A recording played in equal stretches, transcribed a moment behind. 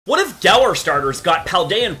What if Galar Starters got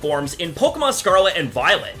Paldean Forms in Pokémon Scarlet and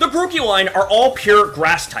Violet? The Grookey line are all pure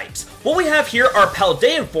grass types. What we have here are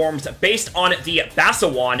Paldean Forms based on the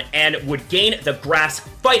Bassawan and would gain the grass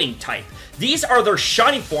fighting type. These are their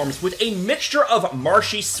shiny forms with a mixture of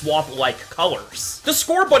marshy, swamp-like colors. The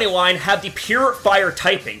Scorbunny line have the pure fire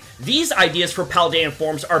typing. These ideas for Paldean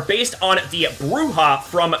Forms are based on the Bruja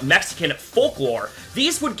from Mexican folklore.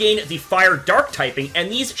 These would gain the fire dark typing, and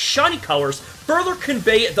these shiny colors further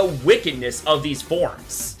convey the wickedness of these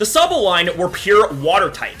forms. The Subble line were pure water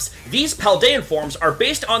types. These Paldean Forms are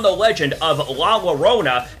based on the legend of La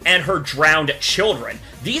Llorona and her drowned children.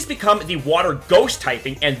 These become the water ghost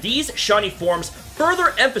typing, and these shiny forms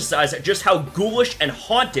further emphasize just how ghoulish and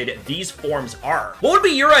haunted these forms are. What would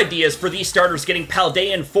be your ideas for these starters getting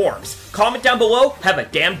Paldean Forms? Comment down below, have a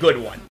damn good one.